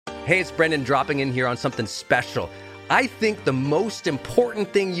Hey, it's Brendan dropping in here on something special. I think the most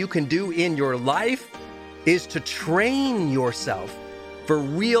important thing you can do in your life is to train yourself for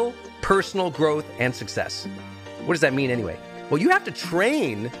real personal growth and success. What does that mean anyway? Well, you have to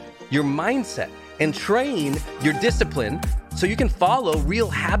train your mindset and train your discipline so you can follow real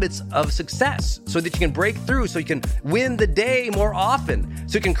habits of success, so that you can break through, so you can win the day more often,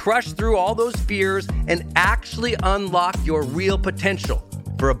 so you can crush through all those fears and actually unlock your real potential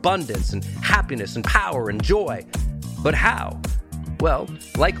for abundance and happiness and power and joy. But how? Well,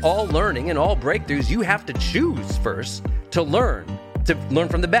 like all learning and all breakthroughs, you have to choose first to learn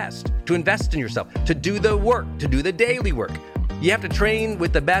from the best, to invest in yourself, to do the work, to do the daily work. You have to train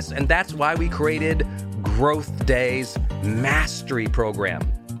with the best, and that's why we created Growth Day's Mastery Program.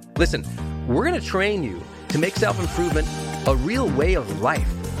 Listen, we're going to train you to make self-improvement a real way of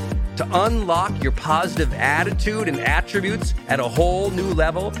life, to unlock your positive attitude and attributes at a whole new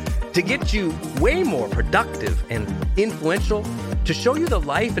level, to get you way more productive and influential, to show you the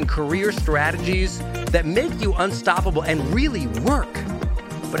life and career strategies that make you unstoppable and really work.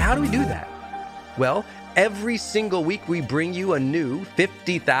 But how do we do that? Well, every single week we bring you a new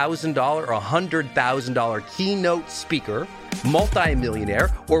 $50,000 or $100,000 keynote speaker, multimillionaire,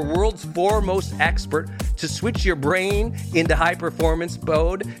 or world's foremost expert to switch your brain into high performance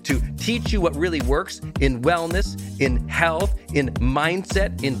mode, to teach you what really works in wellness, in health, in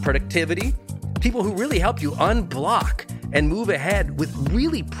mindset, in productivity. People who really help you unblock and move ahead with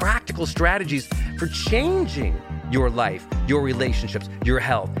really practical strategies for changing your life, your relationships, your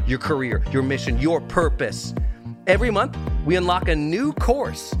health, your career, your mission, your purpose. Every month, we unlock a new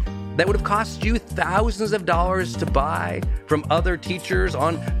course that would have cost you thousands of dollars to buy from other teachers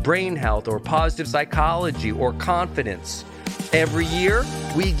on brain health or positive psychology or confidence. Every year,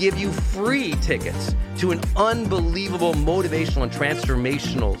 we give you free tickets to an unbelievable motivational and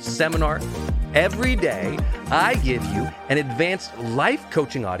transformational seminar. Every day, I give you an advanced life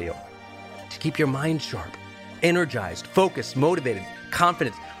coaching audio to keep your mind sharp, energized, focused, motivated,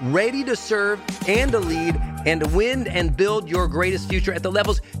 confident, ready to serve and to lead and to win and build your greatest future at the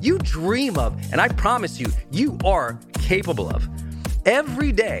levels you dream of. And I promise you, you are capable of.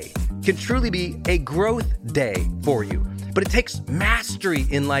 Every day can truly be a growth day for you. But it takes mastery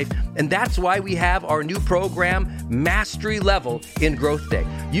in life, and that's why we have our new program, Mastery Level in Growth Day.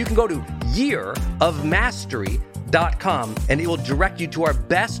 You can go to yearofmastery.com, and it will direct you to our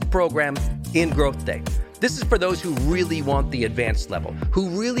best program in Growth Day. This is for those who really want the advanced level, who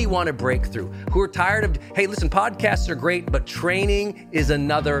really want to break through, who are tired of, hey, listen, podcasts are great, but training is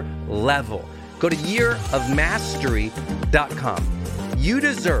another level. Go to yearofmastery.com. You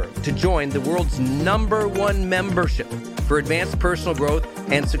deserve to join the world's #1 membership for advanced personal growth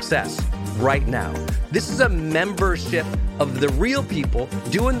and success right now. This is a membership of the real people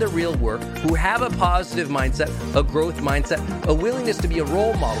doing the real work, who have a positive mindset, a growth mindset, a willingness to be a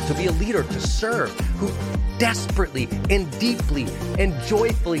role model, to be a leader, to serve, who desperately and deeply and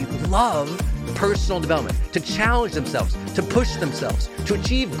joyfully love personal development, to challenge themselves, to push themselves, to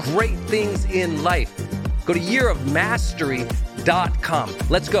achieve great things in life. Go to yearofmastery.com.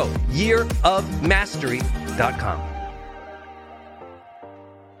 Let's go. yearofmastery.com.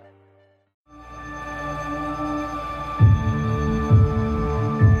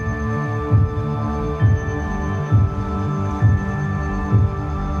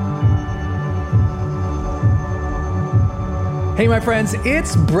 Hey, my friends,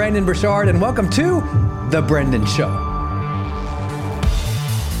 it's Brendon Burchard, and welcome to The Brendan Show.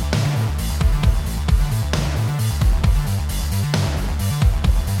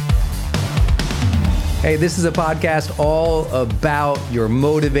 Hey, this is a podcast all about your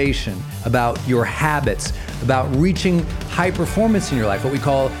motivation, about your habits, about reaching high performance in your life, what we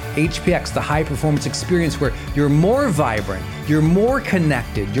call HPX, the high performance experience, where you're more vibrant, you're more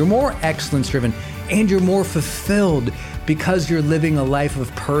connected, you're more excellence-driven, and you're more fulfilled because you're living a life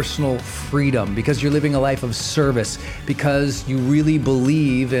of personal freedom, because you're living a life of service, because you really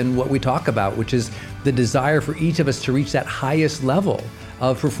believe in what we talk about, which is the desire for each of us to reach that highest level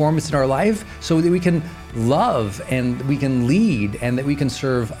of performance in our life so that we can love and we can lead and that we can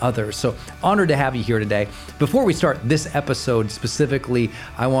serve others. So honored to have you here today. Before we start this episode specifically,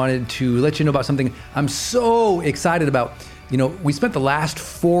 I wanted to let you know about something I'm so excited about. You know, we spent the last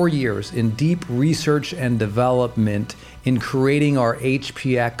 4 years in deep research and development in creating our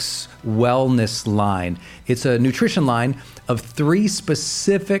HPX wellness line. It's a nutrition line of 3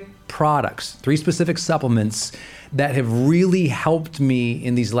 specific products, 3 specific supplements that have really helped me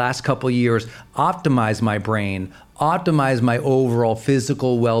in these last couple of years optimize my brain, optimize my overall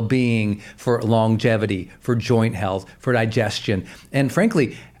physical well-being for longevity, for joint health, for digestion, and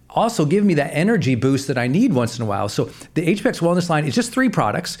frankly, also give me that energy boost that I need once in a while. So the HPX Wellness line is just 3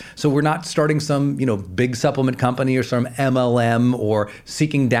 products. So we're not starting some, big supplement company or some MLM or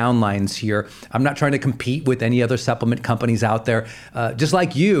seeking downlines here. I'm not trying to compete with any other supplement companies out there. Just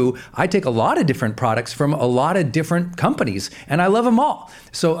like you, I take a lot of different products from a lot of different companies, and I love them all.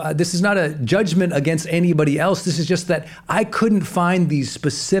 So this is not a judgment against anybody else. This is just that I couldn't find these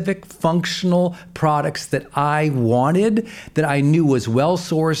specific functional products that I wanted, that I knew was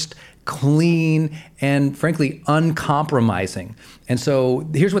well-sourced, clean, and frankly, uncompromising. And so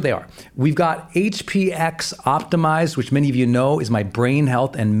here's what they are. We've got HPX Optimized, which many of you know is my brain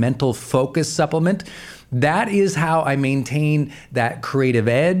health and mental focus supplement. That is how I maintain that creative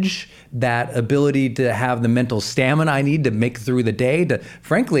edge, that ability to have the mental stamina I need to make through the day, to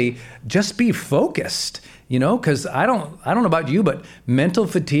frankly, just be focused, because I don't know about you, but mental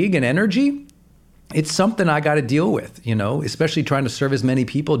fatigue and energy, it's something I got to deal with, especially trying to serve as many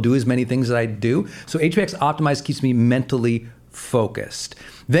people, do as many things that I do. So HPX Optimized keeps me mentally focused.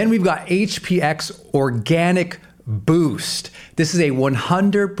 Then we've got HPX Organic Boost. This is a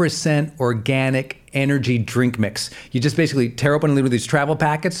 100% organic energy drink mix. You just basically tear open one of these travel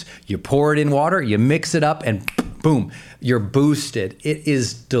packets, you pour it in water, you mix it up, and boom, you're boosted. It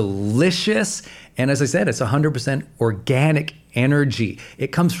is delicious. And as I said, it's 100% organic energy.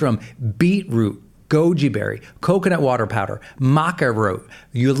 It comes from beetroot, goji berry, coconut water powder, maca root,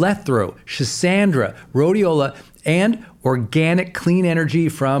 eleuthero, schisandra, rhodiola, and organic clean energy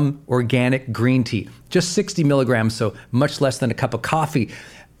from organic green tea. Just 60 milligrams, so much less than a cup of coffee.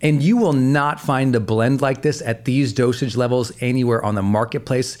 And you will not find a blend like this at these dosage levels anywhere on the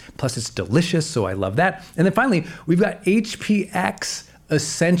marketplace. Plus, it's delicious, so I love that. And then finally, we've got HPX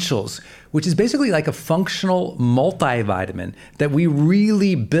Essentials, which is basically like a functional multivitamin that we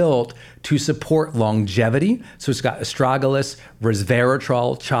really built to support longevity. So it's got astragalus,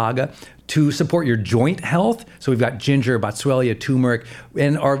 resveratrol, chaga, to support your joint health. So we've got ginger, boswellia, turmeric,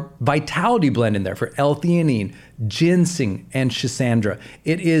 and our vitality blend in there for L-theanine, ginseng, and schisandra.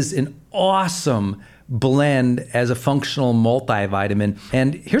 It is an awesome blend as a functional multivitamin.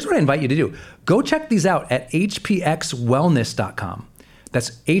 And here's what I invite you to do. Go check these out at hpxwellness.com.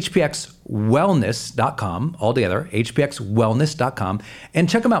 That's hpxwellness.com, all together, hpxwellness.com, and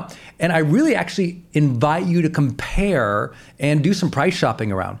check them out. And I really actually invite you to compare and do some price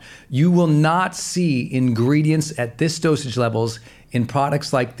shopping around. You will not see ingredients at this dosage levels in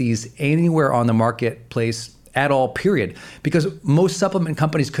products like these anywhere on the marketplace at all, period, because most supplement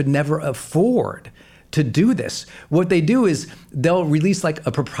companies could never afford to do this. What they do is they'll release like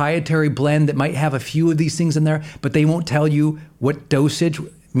a proprietary blend that might have a few of these things in there, but they won't tell you what dosage,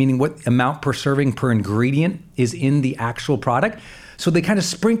 meaning what amount per serving per ingredient is in the actual product. So they kind of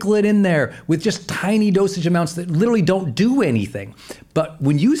sprinkle it in there with just tiny dosage amounts that literally don't do anything. But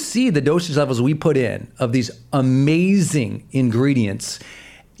when you see the dosage levels we put in of these amazing ingredients,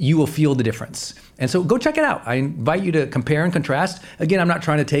 you will feel the difference. And so go check it out. I invite you to compare and contrast. Again, I'm not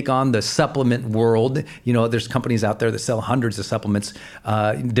trying to take on the supplement world. There's companies out there that sell hundreds of supplements,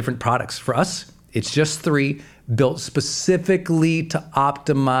 different products. For us, it's just 3 built specifically to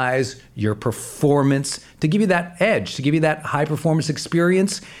optimize your performance, to give you that edge, to give you that high performance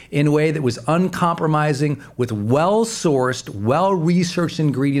experience in a way that was uncompromising with well-sourced, well-researched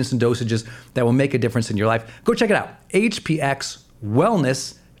ingredients and dosages that will make a difference in your life. Go check it out,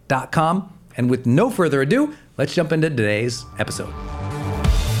 hpxwellness.com. And with no further ado, let's jump into today's episode.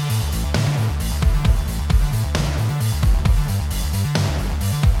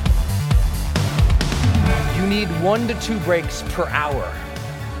 You need 1 to 2 breaks per hour.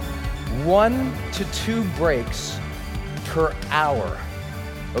 1 to 2 breaks per hour,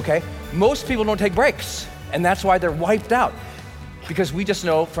 okay? Most people don't take breaks, and that's why they're wiped out. Because we just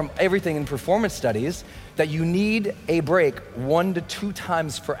know from everything in performance studies that you need a break 1 to 2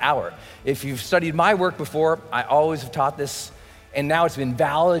 times per hour. If you've studied my work before, I always have taught this, and now it's been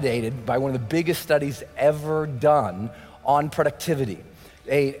validated by one of the biggest studies ever done on productivity.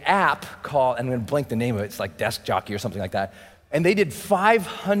 An app called, I'm gonna blank the name of it, it's like Desk Jockey or something like that, and they did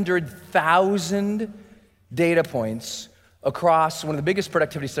 500,000 data points across one of the biggest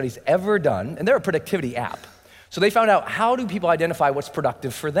productivity studies ever done, and they're a productivity app. So they found out, how do people identify what's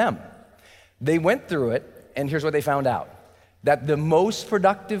productive for them? They went through it, and here's what they found out. That the most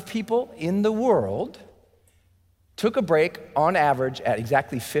productive people in the world took a break on average at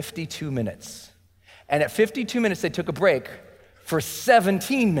exactly 52 minutes. And at 52 minutes, they took a break for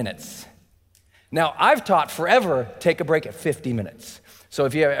 17 minutes. Now, I've taught forever, take a break at 50 minutes. So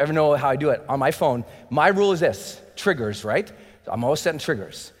if you ever know how I do it, on my phone, my rule is this, triggers, right? I'm always setting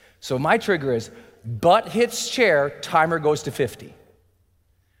triggers. So my trigger is, butt hits chair, timer goes to 50.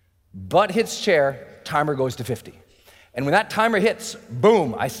 butt hits chair, timer goes to 50. And when that timer hits,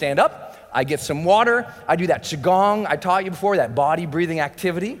 boom, I stand up, I get some water, I do that qigong I taught you before, that body breathing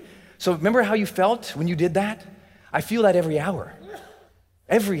activity. So remember how you felt when you did that? I feel that every hour.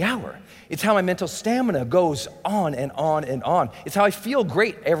 Every hour. It's how my mental stamina goes on and on and on. It's how I feel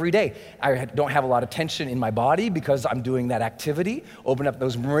great every day. I don't have a lot of tension in my body because I'm doing that activity, open up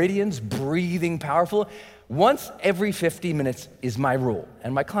those meridians, breathing powerful. Once every 50 minutes is my rule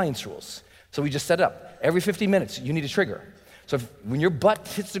and my client's rules. So we just set it up. Every 50 minutes, you need a trigger. So when your butt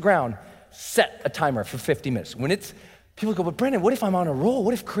hits the ground, set a timer for 50 minutes. When people go, but Brendan, what if I'm on a roll?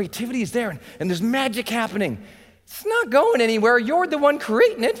 What if creativity is there and there's magic happening? It's not going anywhere. You're the one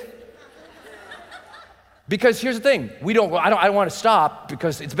creating it. Because here's the thing, I don't want to stop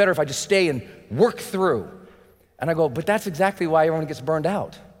because it's better if I just stay and work through. And I go, but that's exactly why everyone gets burned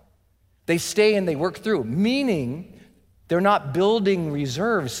out. They stay and they work through, meaning they're not building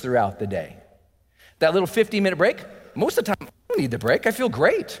reserves throughout the day. That little 50-minute break, most of the time, I don't need the break. I feel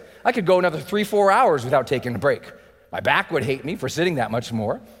great. I could go another 3-4 hours without taking a break. My back would hate me for sitting that much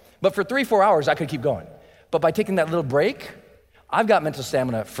more. But for 3-4 hours, I could keep going. But by taking that little break, I've got mental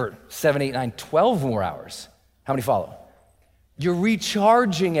stamina for 7, 8, 9, 12 more hours. How many follow? You're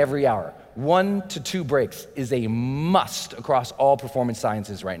recharging every hour. 1 to 2 breaks is a must across all performance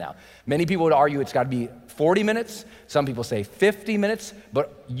sciences right now. Many people would argue it's got to be 40 minutes. Some people say 50 minutes,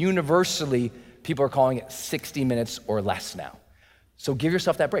 but universally, people are calling it 60 minutes or less now. So give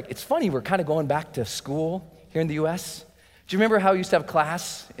yourself that break. It's funny, we're kind of going back to school here in the US. Do you remember how you used to have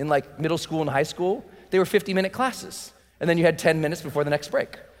class in like middle school and high school? They were 50-minute classes. And then you had 10 minutes before the next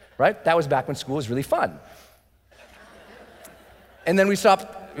break, right? That was back when school was really fun. And then we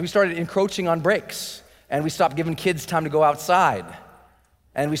started encroaching on breaks. And we stopped giving kids time to go outside.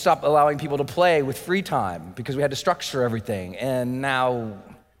 And we stopped allowing people to play with free time because we had to structure everything. And now,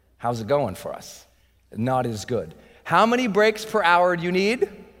 how's it going for us? Not as good. How many breaks per hour do you need?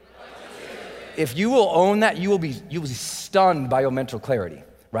 If you will own that, you will be stunned by your mental clarity,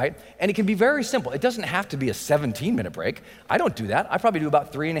 right? And it can be very simple. It doesn't have to be a 17-minute break. I don't do that. I probably do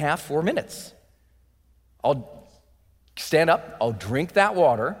about 3.5, 4 minutes. I'll stand up, I'll drink that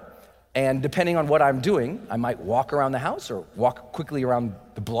water, and depending on what I'm doing, I might walk around the house or walk quickly around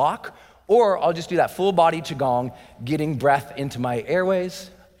the block, or I'll just do that full body qigong, getting breath into my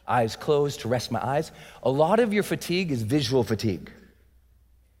airways, eyes closed to rest my eyes. A lot of your fatigue is visual fatigue.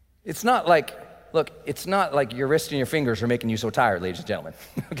 It's not like your wrist and your fingers are making you so tired, ladies and gentlemen,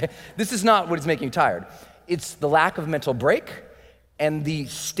 okay? This is not what is making you tired. It's the lack of mental break and the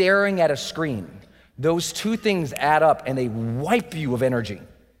staring at a screen. Those two things add up and they wipe you of energy.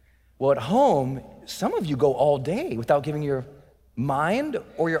 Well, at home, some of you go all day without giving your mind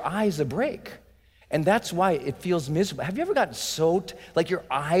or your eyes a break. And that's why it feels miserable. Have you ever gotten so, like your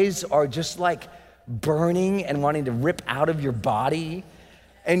eyes are just like burning and wanting to rip out of your body?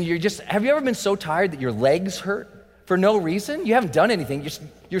 And have you ever been so tired that your legs hurt for no reason? You haven't done anything.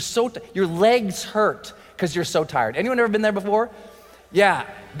 Your legs hurt because you're so tired. Anyone ever been there before? Yeah,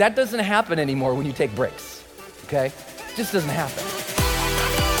 that doesn't happen anymore when you take breaks, okay? It just doesn't happen.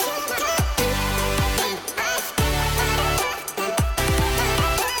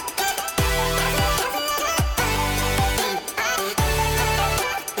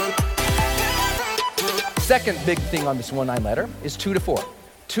 Second big thing on this 1-9 letter is 2 to 4.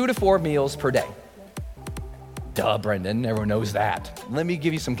 2 to 4 meals per day. Duh, Brendan, everyone knows that. Let me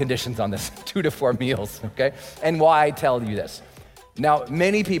give you some conditions on this, 2 to 4 meals, okay? And why I tell you this. Now,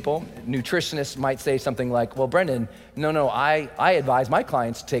 many people, nutritionists might say something like, well, Brendan, no, I advise my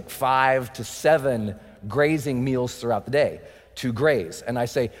clients to take 5 to 7 grazing meals throughout the day to graze. And I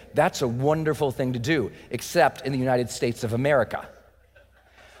say, that's a wonderful thing to do, except in the United States of America.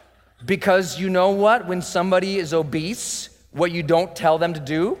 Because you know what? When somebody is obese, what you don't tell them to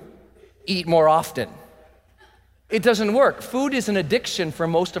do, eat more often. It doesn't work. Food is an addiction for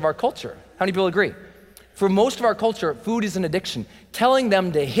most of our culture. How many people agree? For most of our culture, food is an addiction. Telling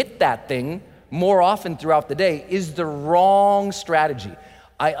them to hit that thing more often throughout the day is the wrong strategy.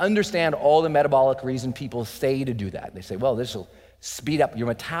 I understand all the metabolic reason people say to do that. They say, well, this will speed up your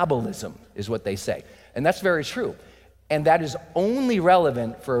metabolism, is what they say. And that's very true. And that is only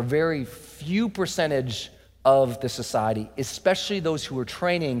relevant for a very few percentage of the society, especially those who are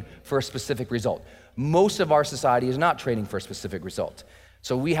training for a specific result. Most of our society is not training for a specific result.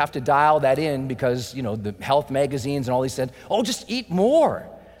 So we have to dial that in because, the health magazines and all these said, oh, just eat more.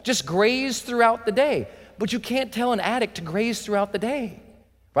 Just graze throughout the day. But you can't tell an addict to graze throughout the day,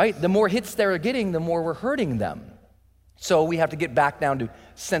 right? The more hits they're getting, the more we're hurting them. So we have to get back down to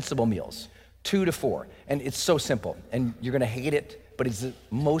sensible meals, 2 to 4. And it's so simple, and you're gonna hate it, but it's the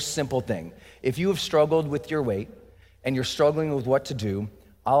most simple thing. If you have struggled with your weight and you're struggling with what to do,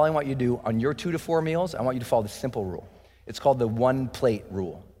 all I want you to do on your 2 to 4 meals, I want you to follow the simple rule. It's called the 1 plate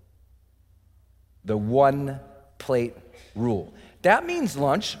rule. The 1 plate rule. That means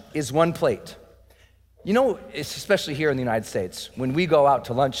lunch is 1 plate. You know, especially here in the United States, when we go out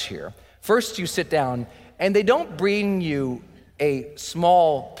to lunch here, first you sit down and they don't bring you a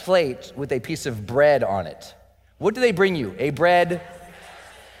small plate with a piece of bread on it. What do they bring you? A bread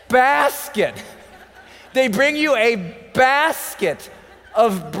basket. They bring you a basket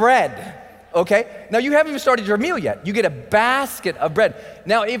of bread, okay? Now you haven't even started your meal yet. You get a basket of bread.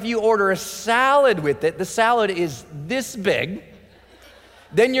 Now if you order a salad with it, the salad is this big.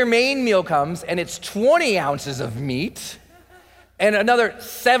 Then your main meal comes and it's 20 ounces of meat and another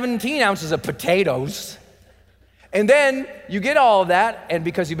 17 ounces of potatoes. And then you get all of that, and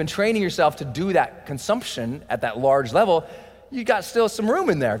because you've been training yourself to do that consumption at that large level, you got still some room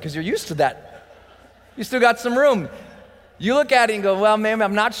in there because you're used to that. You still got some room. You look at it and go, well, ma'am,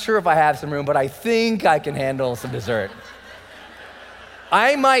 I'm not sure if I have some room, but I think I can handle some dessert.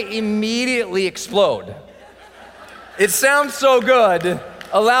 I might immediately explode. It sounds so good.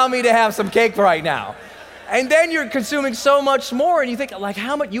 Allow me to have some cake right now. And then you're consuming so much more, and you think, like,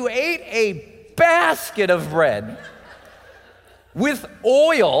 how much? You ate a basket of bread with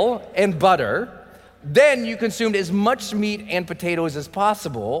oil and butter. Then you consumed as much meat and potatoes as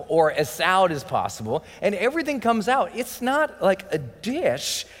possible, or as salad as possible, and everything comes out. It's not like a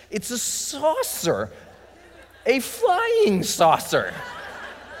dish, it's a saucer, a flying saucer.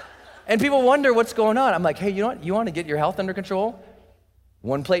 And people wonder what's going on. I'm like, hey, you know what? You want to get your health under control?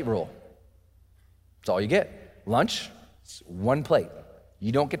 1 plate rule. That's all you get. Lunch, it's 1 plate.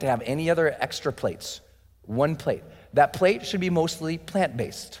 You don't get to have any other extra plates. 1 plate. That plate should be mostly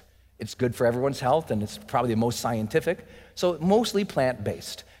plant-based. It's good for everyone's health, and it's probably the most scientific. So mostly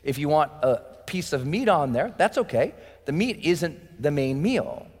plant-based. If you want a piece of meat on there, that's okay. The meat isn't the main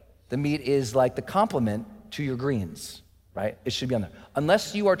meal. The meat is like the complement to your greens, right? It should be on there.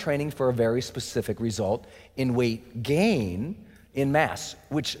 Unless you are training for a very specific result in weight gain in mass,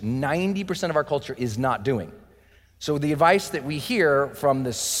 which 90% of our culture is not doing. So the advice that we hear from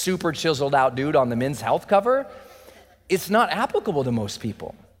the super chiseled out dude on the Men's Health cover, it's not applicable to most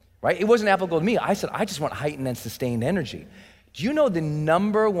people, right? It wasn't applicable to me. I said, I just want heightened and sustained energy. Do you know the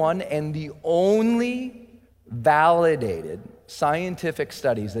number one and the only validated scientific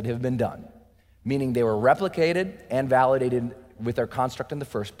studies that have been done, meaning they were replicated and validated with their construct in the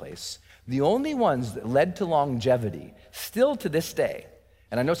first place, the only ones that led to longevity, still to this day,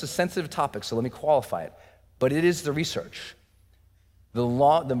 and I know it's a sensitive topic, so let me qualify it, but it is the research. The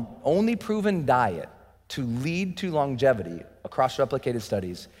only proven diet to lead to longevity across replicated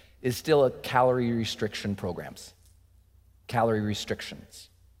studies is still calorie restriction programs. Calorie restrictions.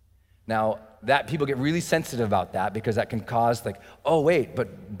 Now, that people get really sensitive about that because that can cause like, oh wait,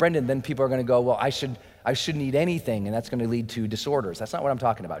 but Brendan, then people are gonna go, well, I shouldn't eat anything, and that's gonna lead to disorders. That's not what I'm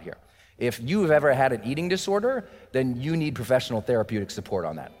talking about here. If you've ever had an eating disorder, then you need professional therapeutic support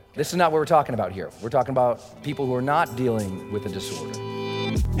on that. This is not what we're talking about here. We're talking about people who are not dealing with a disorder.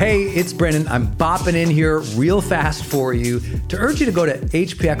 Hey, it's Brendan. I'm bopping in here real fast for you to urge you to go to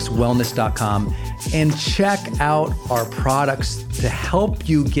hpxwellness.com and check out our products to help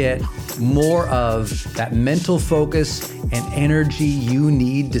you get more of that mental focus and energy you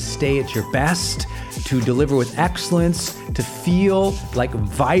need to stay at your best, to deliver with excellence, to feel like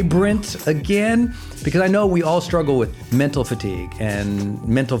vibrant again. Because I know we all struggle with mental fatigue and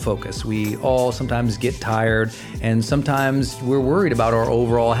mental focus. We all sometimes get tired, and sometimes we're worried about our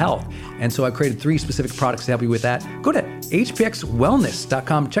overall health. And so I created 3 specific products to help you with that. Go to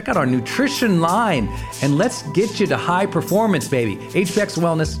hpxwellness.com, check out our nutrition line, and let's get you to high performance, baby.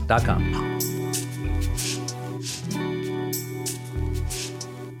 hpxwellness.com.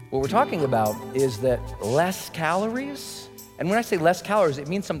 What we're talking about is that less calories, and when I say less calories, it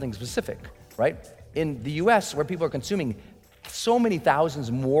means something specific, right? In the US, where people are consuming so many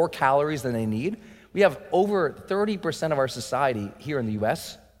thousands more calories than they need, we have over 30% of our society here in the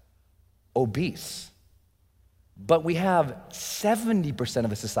US obese. But we have 70% of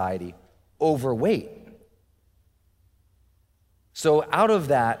the society overweight. So out of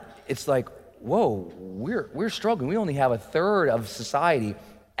that, it's like, whoa, we're struggling. We only have 1/3 of society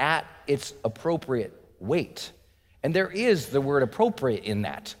at its appropriate weight. And there is the word appropriate in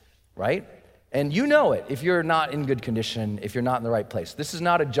that, right? And you know it if you're not in good condition, if you're not in the right place. This is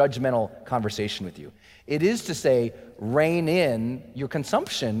not a judgmental conversation with you. It is to say, rein in your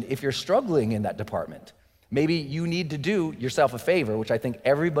consumption if you're struggling in that department. Maybe you need to do yourself a favor, which I think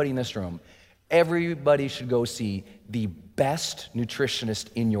everybody in this room, everybody should go see the best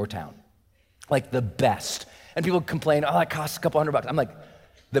nutritionist in your town. Like the best. And people complain, oh, it costs a couple $100. I'm like,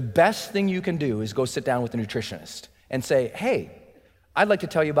 the best thing you can do is go sit down with a nutritionist and say, hey, I'd like to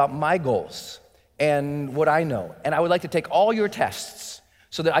tell you about my goals and what I know. And I would like to take all your tests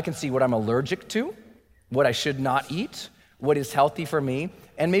so that I can see what I'm allergic to, what I should not eat, what is healthy for me,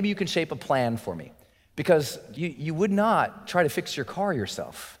 and maybe you can shape a plan for me. Because you would not try to fix your car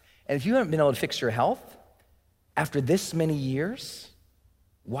yourself. And if you haven't been able to fix your health after this many years,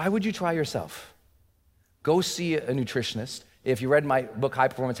 why would you try yourself? Go see a nutritionist. If you read my book, High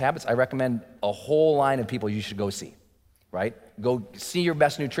Performance Habits, I recommend a whole line of people you should go see, right? Go see your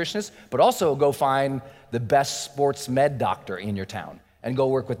best nutritionist, but also go find the best sports med doctor in your town and go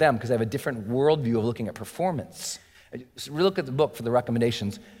work with them because they have a different worldview of looking at performance. So look at the book for the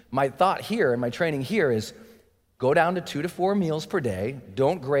recommendations. My thought here and my training here is go down to 2 to 4 meals per day.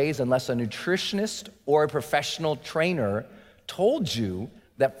 Don't graze unless a nutritionist or a professional trainer told you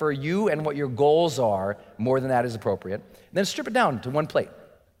that for you and what your goals are, more than that is appropriate. Then strip it down to 1 plate.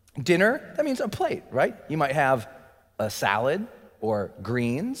 Dinner, that means a plate, right? You might have a salad or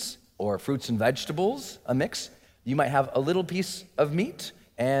greens or fruits and vegetables, a mix. You might have a little piece of meat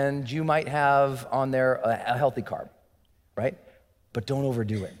and you might have on there a healthy carb, right? But don't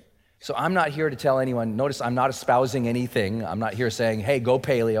overdo it. So I'm not here to tell anyone, notice I'm not espousing anything. I'm not here saying, hey, go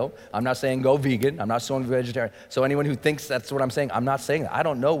paleo. I'm not saying go vegan. I'm not saying vegetarian. So anyone who thinks that's what I'm saying, I'm not saying that. I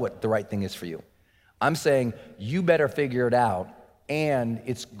don't know what the right thing is for you. I'm saying you better figure it out. And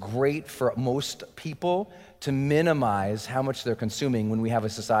it's great for most people to minimize how much they're consuming when we have a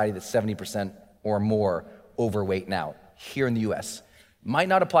society that's 70% or more overweight now, here in the US. Might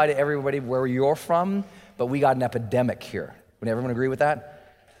not apply to everybody where you're from, but we got an epidemic here. Would everyone agree with that?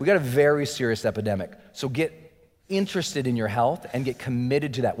 We got a very serious epidemic. So get interested in your health and get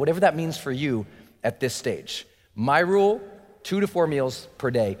committed to that, whatever that means for you at this stage. My rule, 2 to 4 meals per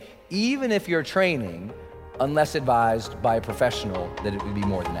day, even if you're training, unless advised by a professional that it would be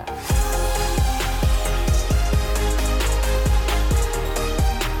more than that.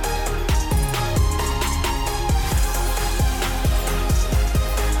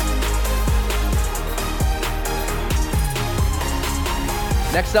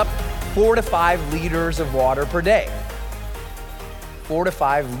 Next up, 4 to 5 liters of water per day. 4 to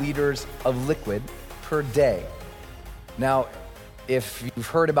 5 liters of liquid per day. Now, if you've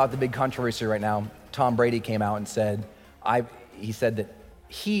heard about the big controversy right now, Tom Brady came out and said, he said that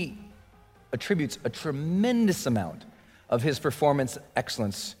he attributes a tremendous amount of his performance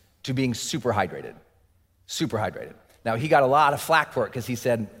excellence to being super hydrated. Super hydrated. Now, he got a lot of flack for it because he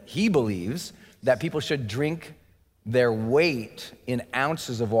said he believes that people should drink their weight in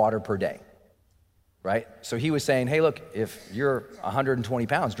ounces of water per day, right? So he was saying, hey, look, if you're 120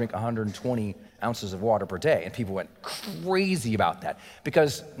 pounds, drink 120 ounces of water per day. And people went crazy about that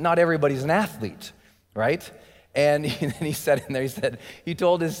because not everybody's an athlete, right? And he said in there, he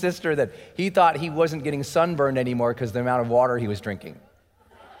told his sister that he thought he wasn't getting sunburned anymore because the amount of water he was drinking.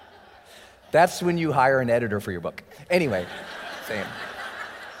 That's when you hire an editor for your book. Anyway, same.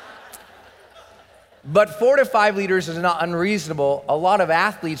 But 4 to 5 liters is not unreasonable. A lot of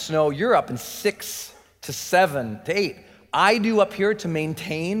athletes know you're up in 6 to 7 to 8. I do up here to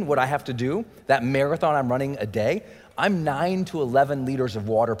maintain what I have to do, that marathon I'm running a day. I'm 9 to 11 liters of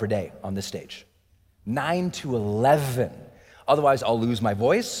water per day on this stage. 9 to 11. Otherwise, I'll lose my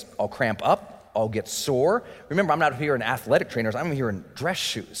voice, I'll cramp up, I'll get sore. Remember, I'm not here in athletic trainers, I'm here in dress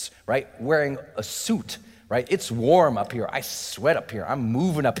shoes, right? Wearing a suit. Right? It's warm up here. I sweat up here. I'm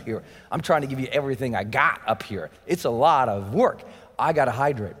moving up here. I'm trying to give you everything I got up here. It's a lot of work. I got to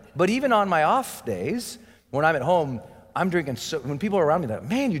hydrate. But even on my off days, when I'm at home, I'm drinking, when people are around me, they're like,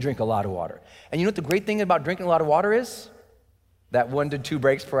 man, you drink a lot of water. And you know what the great thing about drinking a lot of water is? That 1 to 2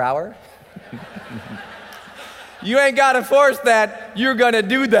 breaks per hour. You ain't got to force that. You're going to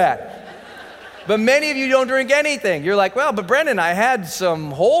do that. But many of you don't drink anything. You're like, well, but Brendan, I had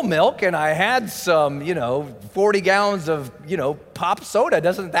some whole milk and I had some, 40 gallons of, pop soda.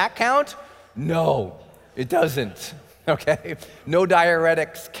 Doesn't that count? No, it doesn't, okay? No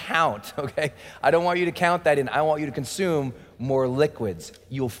diuretics count, okay? I don't want you to count that in. I want you to consume more liquids.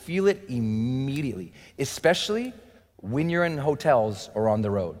 You'll feel it immediately, especially when you're in hotels or on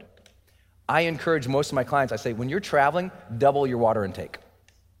the road. I encourage most of my clients, I say, when you're traveling, double your water intake.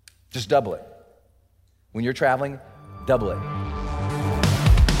 Just double it. When you're traveling, double it.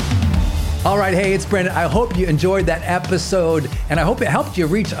 All right, hey, it's Brendon. I hope you enjoyed that episode, and I hope it helped you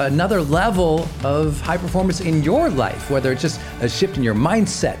reach another level of high performance in your life, whether it's just a shift in your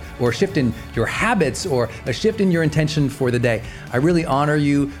mindset or a shift in your habits or a shift in your intention for the day. I really honor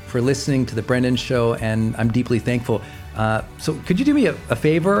you for listening to The Brendon Show, and I'm deeply thankful. So could you do me a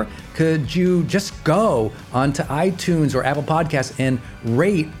favor? Could you just go onto iTunes or Apple Podcasts and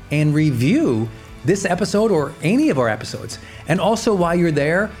rate and review this episode or any of our episodes? And also while you're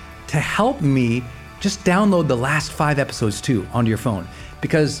there, to help me, just download the last 5 episodes too onto your phone.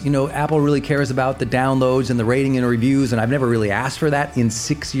 Because, Apple really cares about the downloads and the rating and reviews, and I've never really asked for that in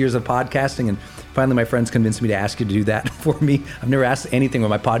 6 years of podcasting. And finally, my friends convinced me to ask you to do that for me. I've never asked anything with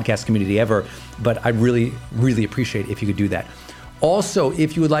my podcast community ever, but I'd really, really appreciate it if you could do that. Also,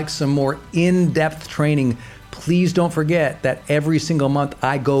 if you would like some more in-depth training, please don't forget that every single month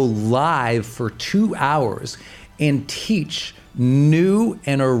I go live for 2 hours and teach new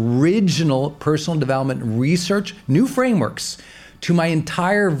and original personal development research, new frameworks to my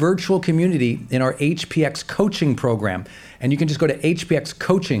entire virtual community in our HPX coaching program. And you can just go to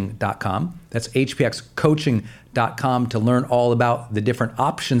hpxcoaching.com. That's hpxcoaching.com to learn all about the different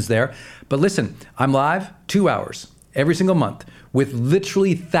options there. But listen, I'm live 2 hours every single month with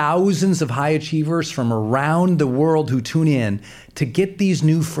literally thousands of high achievers from around the world who tune in to get these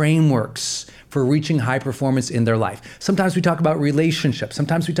new frameworks for reaching high performance in their life. Sometimes we talk about relationships.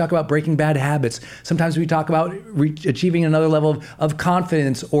 Sometimes we talk about breaking bad habits. Sometimes we talk about achieving another level of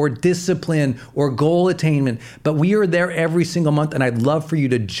confidence or discipline or goal attainment. But we are there every single month, and I'd love for you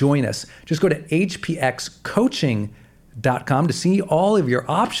to join us. Just go to hpxcoaching.com to see all of your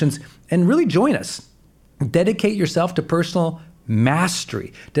options and really join us. Dedicate yourself to personal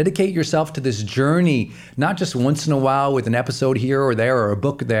mastery. Dedicate yourself to this journey, not just once in a while with an episode here or there or a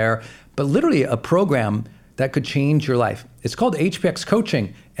book there, but literally a program that could change your life. It's called HPX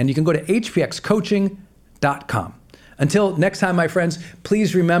Coaching, and you can go to hpxcoaching.com. Until next time, my friends,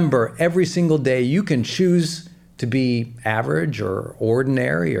 please remember every single day you can choose to be average or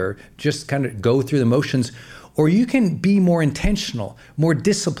ordinary or just kind of go through the motions, or you can be more intentional, more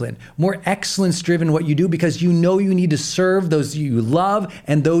disciplined, more excellence-driven in what you do because you know you need to serve those you love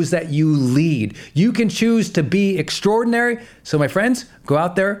and those that you lead. You can choose to be extraordinary. So my friends, go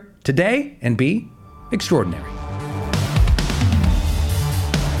out there today and be extraordinary.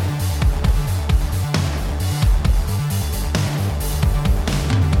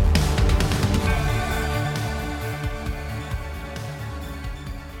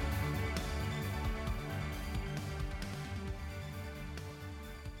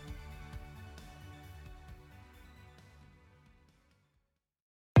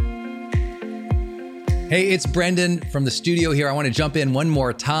 Hey, it's Brendon from the studio here. I want to jump in one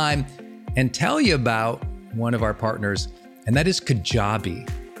more time and tell you about one of our partners, and that is Kajabi.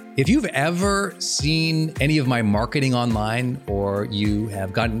 If you've ever seen any of my marketing online, or you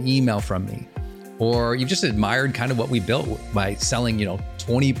have gotten an email from me, or you've just admired kind of what we built by selling,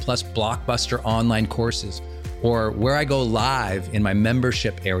 20 plus blockbuster online courses, or where I go live in my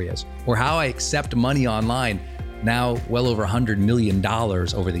membership areas, or how I accept money online, now well over $100 million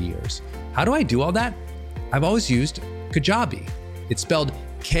over the years. How do I do all that? I've always used Kajabi. It's spelled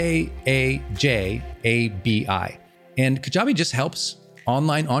Kajabi. And Kajabi just helps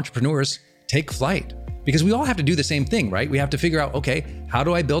online entrepreneurs take flight because we all have to do the same thing, right? We have to figure out, okay, how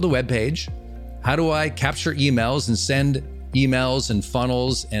do I build a web page? How do I capture emails and send emails and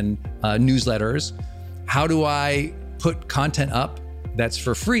funnels and newsletters? How do I put content up that's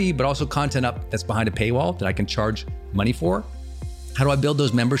for free, but also content up that's behind a paywall that I can charge money for? How do I build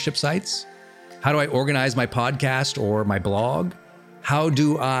those membership sites? How do I organize my podcast or my blog? How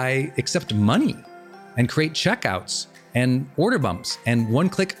do I accept money and create checkouts and order bumps and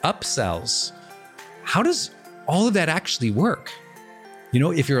one-click upsells? How does all of that actually work?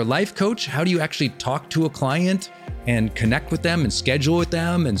 If you're a life coach, how do you actually talk to a client and connect with them and schedule with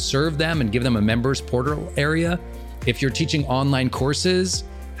them and serve them and give them a members portal area? If you're teaching online courses,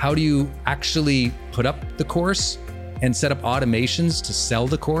 how do you actually put up the course and set up automations to sell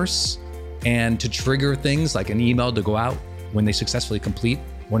the course and to trigger things like an email to go out when they successfully complete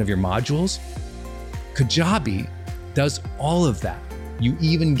one of your modules? Kajabi does all of that. You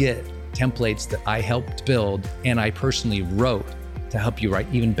even get templates that I helped build and I personally wrote to help you write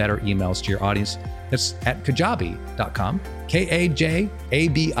even better emails to your audience. That's at kajabi.com, Kajabi.com.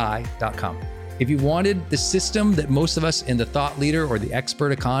 If you wanted the system that most of us in the thought leader or the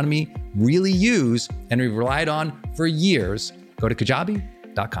expert economy really use and we've relied on for years, go to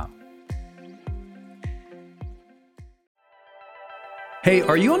kajabi.com. Hey,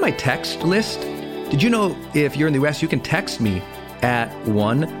 are you on my text list? Did you know if you're in the US, you can text me at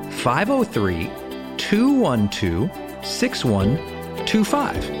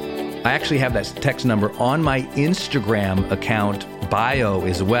 1-503-212-6125. I actually have that text number on my Instagram account bio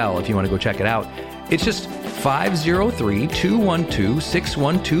as well, if you want to go check it out. It's just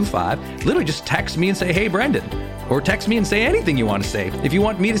 503-212-6125. Literally just text me and say, hey, Brendan. Or text me and say anything you want to say. If you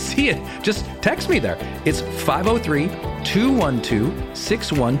want me to see it, just text me there. It's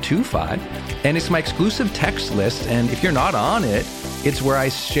 503-212-6125. And it's my exclusive text list. And if you're not on it, it's where I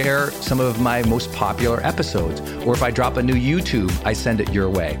share some of my most popular episodes. Or if I drop a new YouTube, I send it your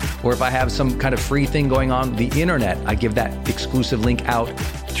way. Or if I have some kind of free thing going on the internet, I give that exclusive link out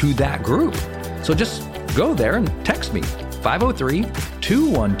to that group. So just go there and text me,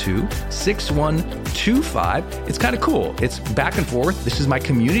 503-212-6125. It's kind of cool. It's back and forth. This is my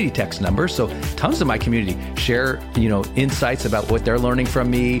community text number. So tons of my community share, insights about what they're learning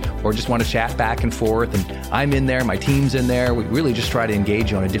from me, or just want to chat back and forth. And I'm in there, my team's in there. We really just try to engage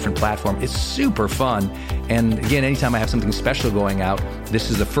you on a different platform. It's super fun. And again, anytime I have something special going out,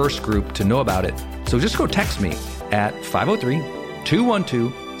 this is the first group to know about it. So just go text me at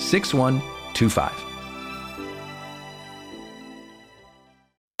 503-212-6125.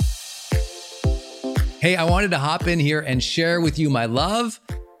 Hey, I wanted to hop in here and share with you my love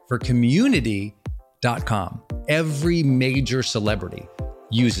for Community.com. Every major celebrity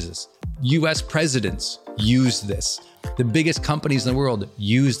uses this. US presidents use this. The biggest companies in the world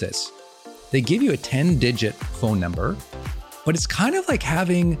use this. They give you a 10-digit phone number, but it's kind of like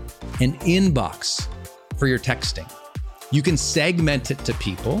having an inbox for your texting. You can segment it to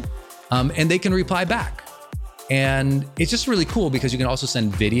people, and they can reply back. And it's just really cool because you can also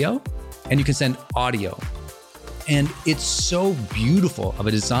send video and you can send audio. And it's so beautiful of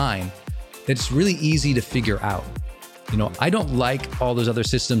a design that it's really easy to figure out. I don't like all those other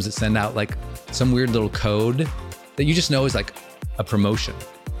systems that send out like some weird little code that you just know is like a promotion.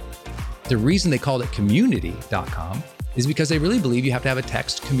 The reason they called it Community.com is because they really believe you have to have a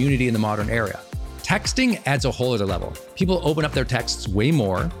text community in the modern era. Texting adds a whole other level. People open up their texts way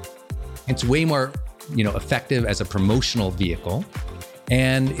more. It's way more, effective as a promotional vehicle.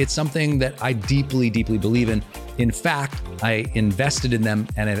 And it's something that I deeply, deeply believe in. In fact, I invested in them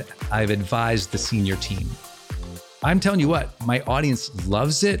and I've advised the senior team. I'm telling you what, my audience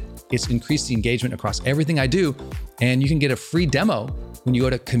loves it. It's increased the engagement across everything I do. And you can get a free demo when you go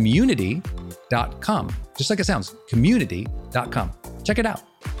to community.com. Just like it sounds, community.com. Check it out.